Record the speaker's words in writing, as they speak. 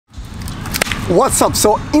What's up?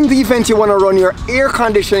 So in the event you want to run your air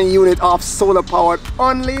conditioning unit off solar powered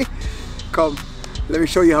only, come, let me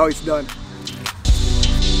show you how it's done.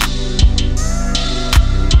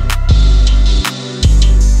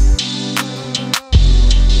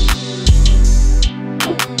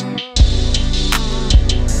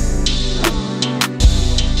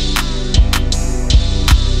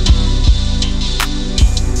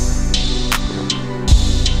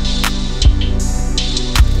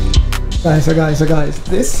 So guys,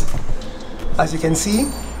 this, as you can see,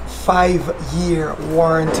 5-year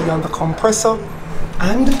warranty on the compressor,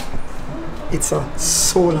 and it's a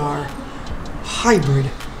solar hybrid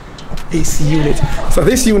AC unit. So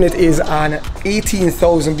this unit is an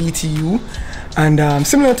 18,000 BTU, and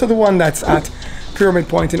similar to the one that's at Pyramid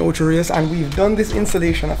Point in Ocho Rios, and we've done this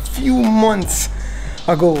installation a few months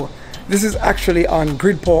ago. This is actually on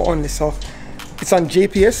grid power only, so it's on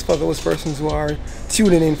JPS for those persons who are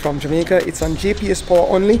tuning in from Jamaica. It's on JPS power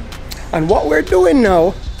only, and what we're doing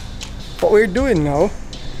now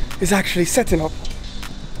is actually setting up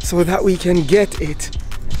so that we can get it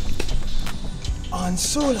on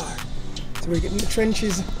solar. So we're getting the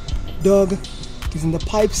trenches dug, getting the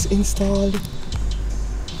pipes installed,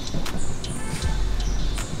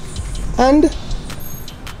 and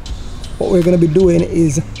what we're going to be doing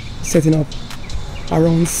is setting up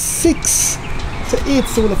around 6 to 8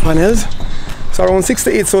 solar panels. So around 6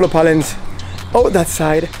 to 8 solar panels out that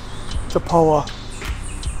side to power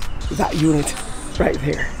that unit right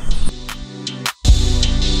there.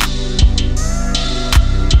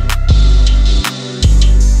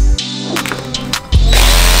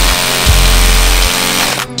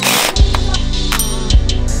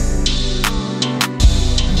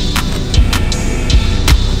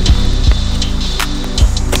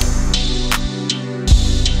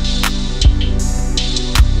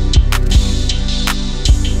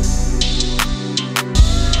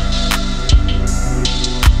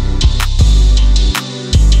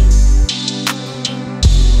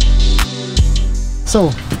 So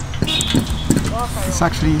it's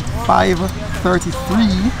actually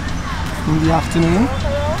 5:33 in the afternoon,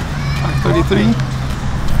 5:33,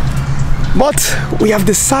 but we have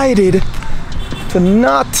decided to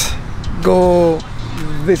not go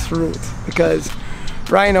this route because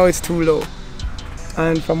right now it's too low,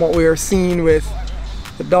 and from what we are seeing with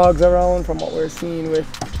the dogs around, from what we're seeing with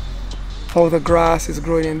how the grass is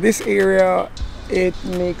growing in this area, it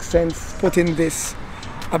makes sense putting this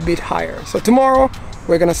a bit higher. So tomorrow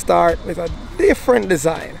we're gonna start with a different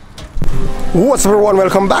design. What's up everyone,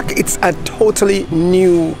 welcome back. It's a totally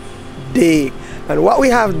new day, and what we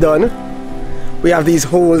have done, we have these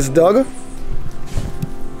holes dug.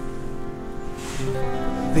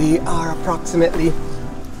 They are approximately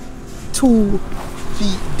 2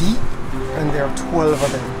 feet deep, and there are 12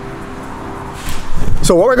 of them.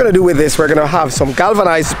 So what we're gonna do with this, we're gonna have some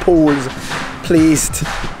galvanized poles placed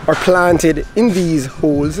or planted in these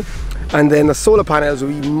holes, and then the solar panels will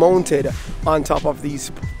be mounted on top of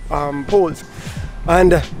these poles,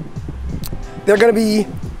 and they're going to be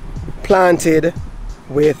planted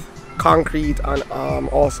with concrete and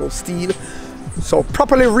also steel, so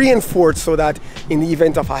properly reinforced, so that in the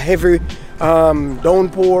event of a heavy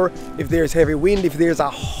downpour, if there's heavy wind, if there's a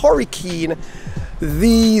hurricane,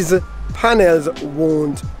 these panels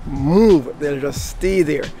won't move, they'll just stay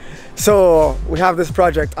there. So we have this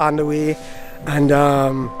project on the way, and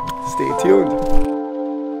stay tuned.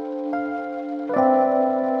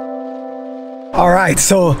 Alright,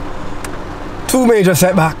 so 2 major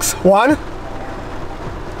setbacks. 1,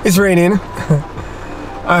 it's raining,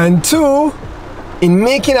 and 2, in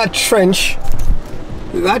making a trench,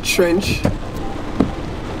 that trench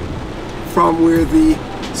from where the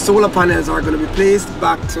solar panels are going to be placed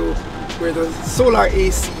back to where the solar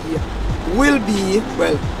AC will be,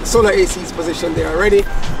 well, the solar AC is positioned there already.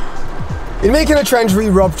 In making a trench, we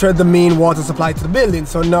ruptured the main water supply to the building,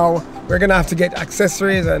 so now we're gonna have to get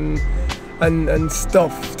accessories and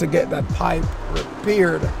stuff to get that pipe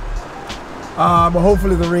repaired. But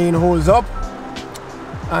hopefully the rain holds up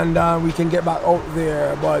and we can get back out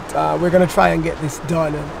there, but we're gonna try and get this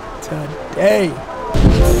done today.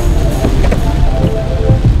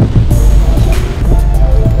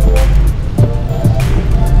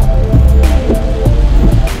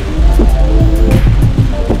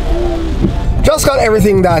 Just got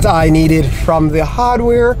everything that I needed from the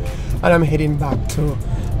hardware, and I'm heading back to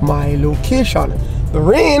my location. The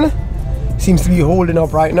rain seems to be holding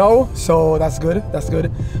up right now, so that's good, that's good.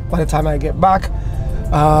 By the time I get back,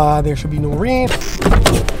 there should be no rain.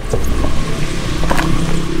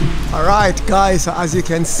 Alright guys, so as you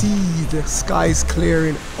can see, the sky is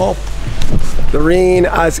clearing up. The rain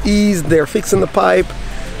has eased, they're fixing the pipe.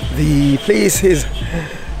 The place is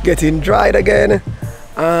getting dried again.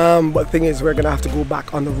 But the thing is, we're gonna have to go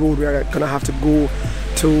back on the road. We're gonna have to go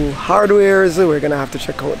to hardwares. We're gonna have to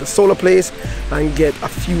check out the solar place and get a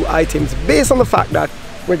few items based on the fact that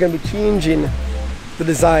we're gonna be changing the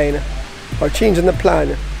design or changing the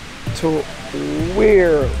plan to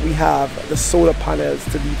where we have the solar panels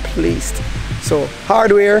to be placed. So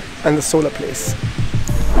hardware and the solar place.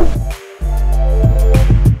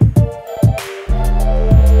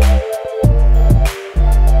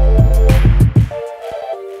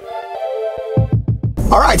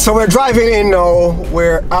 Alright, so we're driving in now.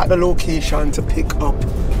 We're at the location to pick up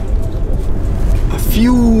a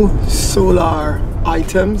few solar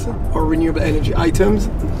items or renewable energy items.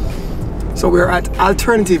 So we're at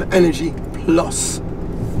Alternative Energy Plus.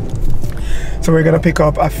 So we're gonna pick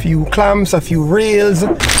up a few clamps, a few rails.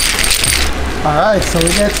 Alright, so we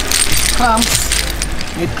get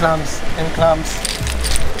clamps, mid clamps, end clamps,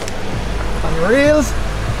 and rails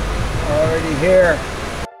already here.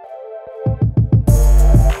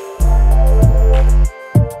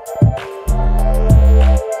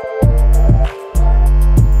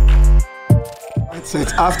 So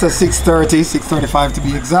it's after 6:30, 6:35 to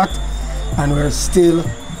be exact, and we're still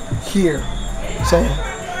here. So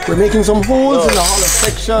we're making some holes in the hollow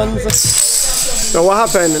sections. So what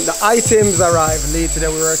happened? The items arrived later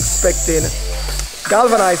than we were expecting.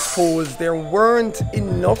 Galvanized poles, there weren't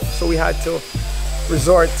enough, so we had to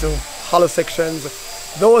resort to hollow sections.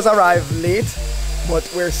 Those arrived late, but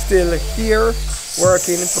we're still here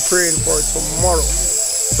working, preparing for tomorrow.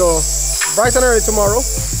 So bright and early tomorrow,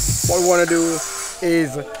 what we want to do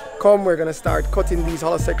is we're gonna start cutting these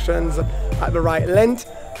hollow sections at the right length,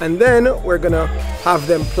 and then we're gonna have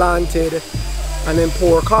them planted and then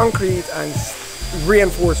pour concrete and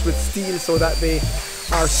reinforce with steel so that they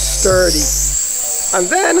are sturdy. And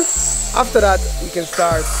then after that we can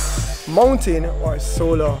start mounting our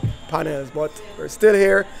solar panels, but we're still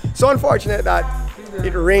here. So unfortunate that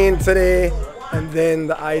it rained today and then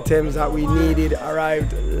the items that we needed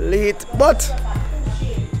arrived late, but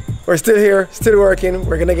we're still here, still working.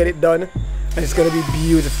 We're gonna get it done and it's gonna be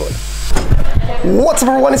beautiful. What's up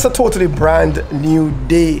everyone, it's a totally brand new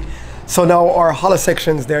day. So now our hollow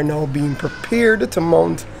sections, they're now being prepared to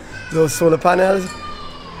mount those solar panels.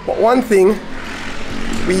 But one thing,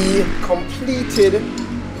 we completed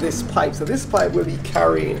this pipe. So this pipe will be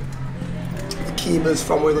carrying the cables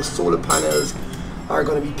from where the solar panels are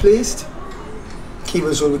gonna be placed.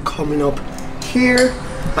 Cables will be coming up here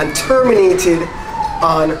and terminated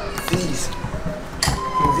on these.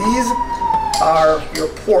 And these are your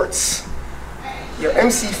ports, your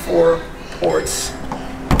MC4 ports,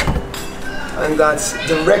 and that's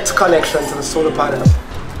direct connection to the solar panel.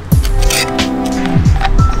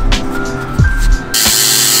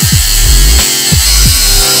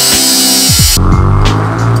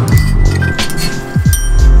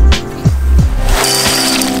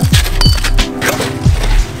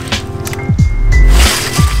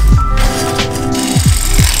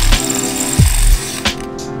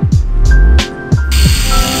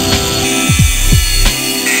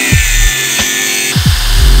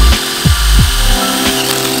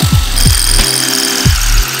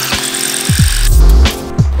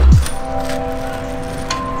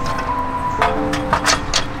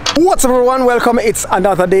 What's up everyone, welcome. It's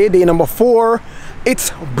another day, day number 4.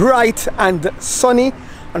 It's bright and sunny.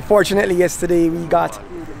 Unfortunately yesterday we got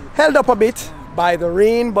held up a bit by the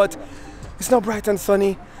rain, but it's now bright and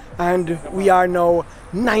sunny and we are now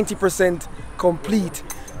 90% complete.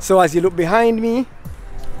 So as you look behind me,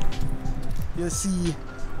 you'll see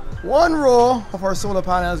one row of our solar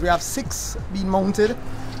panels. We have 6 being mounted.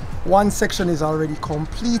 One section is already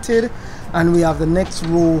completed and we have the next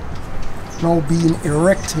row now being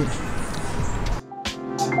erected.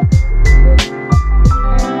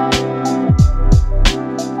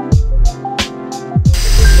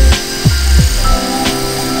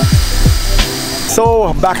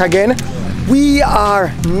 So back again, we are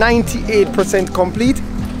 98% complete.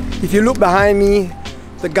 If you look behind me,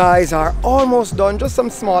 the guys are almost done. Just some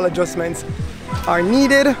small adjustments are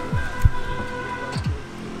needed.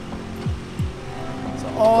 So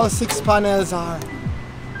all 6 panels are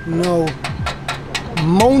now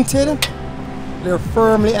mounted. They're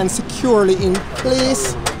firmly and securely in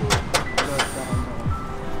place.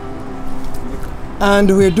 And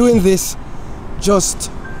we're doing this just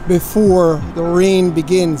before the rain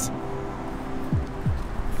begins.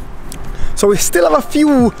 So we still have a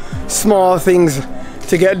few small things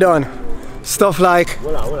to get done. Stuff like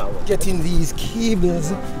getting these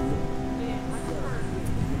cables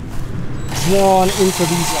drawn into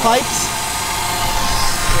these pipes.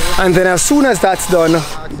 And then as soon as that's done,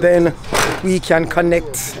 then we can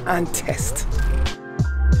connect and test.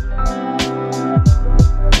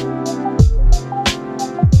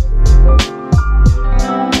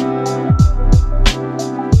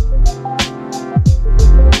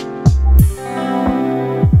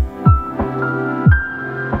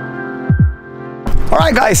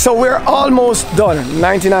 Alright guys, so we're almost done,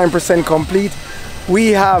 99% complete. We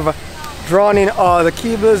have drawn in all the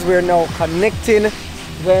cables. We're now connecting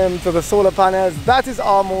them to the solar panels. That is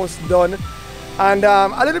almost done. And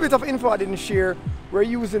a little bit of info I didn't share. We're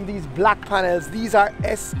using these black panels. These are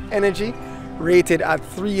S Energy, rated at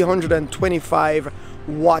 325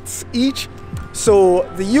 watts each. So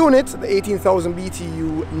the unit, the 18,000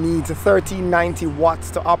 BTU, needs 1390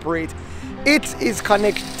 watts to operate. It is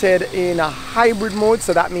connected in a hybrid mode,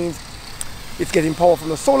 so that means it's getting power from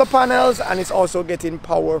the solar panels and it's also getting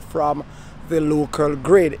power from the local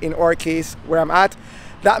grid. In our case, where I'm at,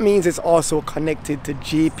 that means it's also connected to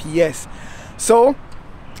JPS. So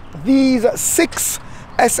these 6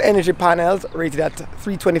 S Energy panels rated at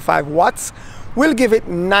 325 watts will give it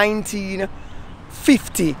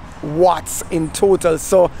 1950 watts in total.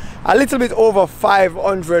 So a little bit over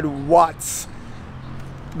 500 watts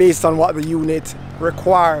based on what the unit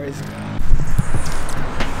requires.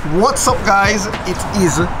 What's up guys? It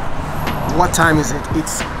is, what time is it?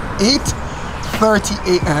 It's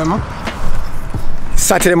 8:30 a.m.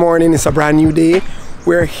 Saturday morning. It's a brand new day.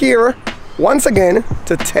 We're here once again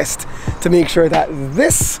to test, to make sure that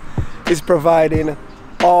this is providing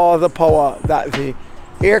all the power that the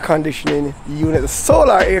air conditioning unit, the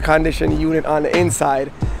solar air conditioning unit on the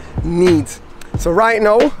inside needs. So right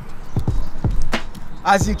now,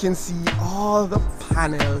 as you can see, all the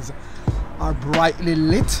panels are brightly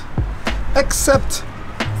lit, except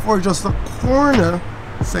for just the corner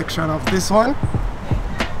section of this one.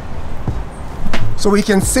 So we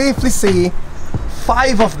can safely say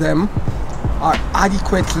 5 of them are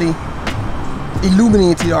adequately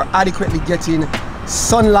illuminated or adequately getting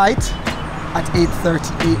sunlight at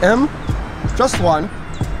 8:30 a.m. Just one,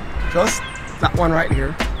 just that one right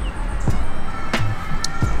here.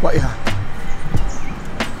 But yeah,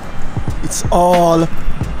 it's all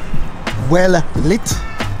well lit.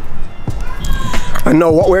 And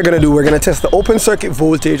now what we're gonna do, we're gonna test the open circuit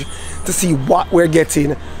voltage to see what we're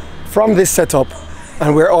getting from this setup,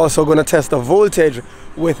 and we're also gonna test the voltage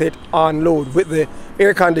with it on load, with the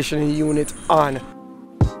air conditioning unit on.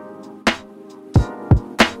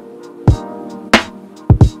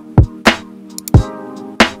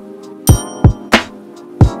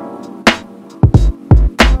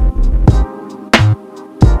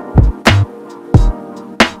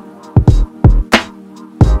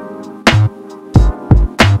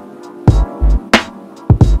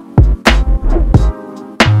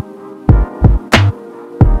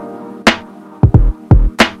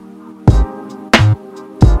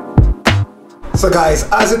 So guys,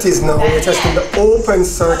 as it is now, we're testing the open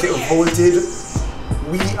circuit voltage.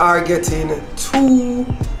 We are getting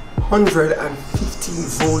 215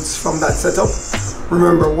 volts from that setup.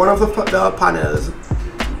 Remember, one of the panels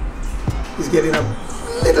is getting a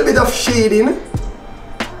little bit of shading,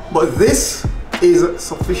 but this is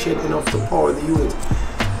sufficient enough to power the unit.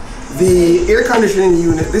 The air conditioning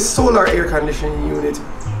unit, this solar air conditioning unit,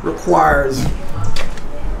 requires,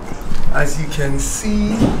 as you can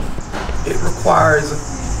see, it requires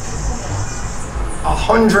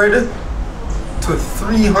 100 to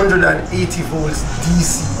 380 volts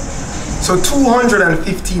DC. So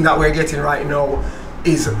 215 that we're getting right now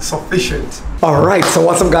is sufficient. All right, so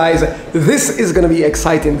what's up guys? This is gonna be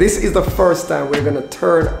exciting. This is the first time we're gonna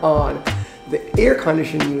turn on the air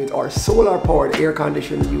conditioning unit, or solar powered air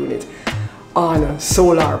conditioning unit, on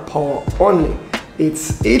solar power only.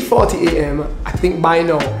 It's 8:40 a.m. I think by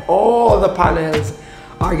now all the panels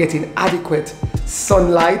are getting adequate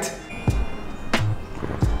sunlight.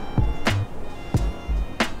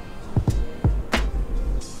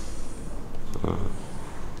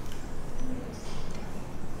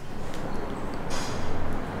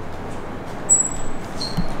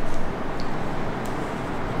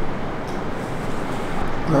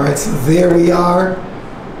 All right, so there we are.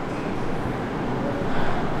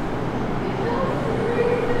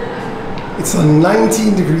 It's on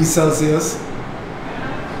 19 degrees Celsius.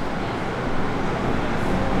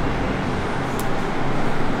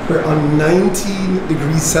 We're on 19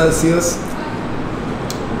 degrees Celsius.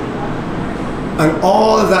 And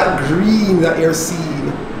all that green that you're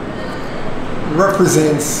seeing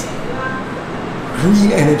represents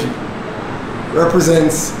green energy,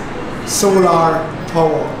 represents solar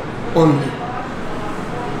power only.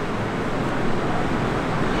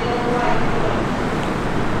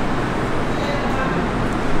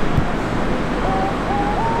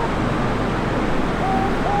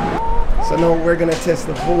 now we're gonna test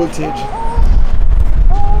the voltage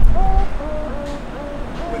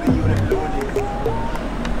with the unit loaded.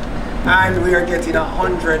 And we are getting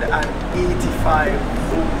 185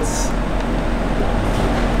 volts.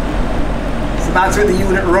 So that's with the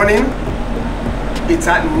unit running. It's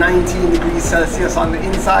at 19 degrees Celsius on the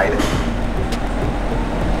inside.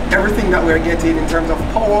 Everything that we're getting in terms of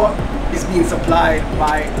power is being supplied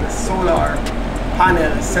by the solar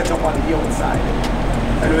panel set up on the outside.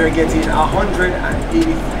 And we're getting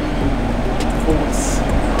 183 volts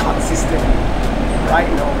consistently right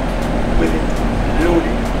now with it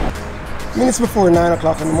loaded. Minutes before 9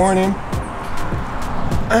 o'clock in the morning,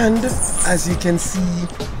 and as you can see,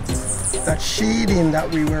 that shading that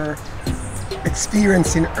we were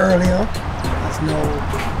experiencing earlier has now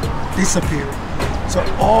disappeared. So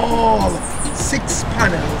all 6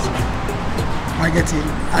 panels are getting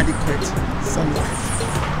adequate sunlight.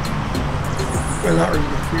 Well, not really.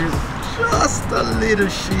 Here's just a little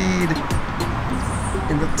shade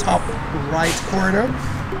in the top right corner.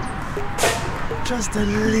 Just a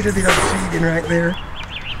little bit of shading right there.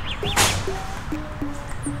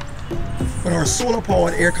 But our solar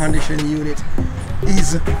powered air conditioning unit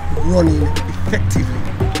is running effectively.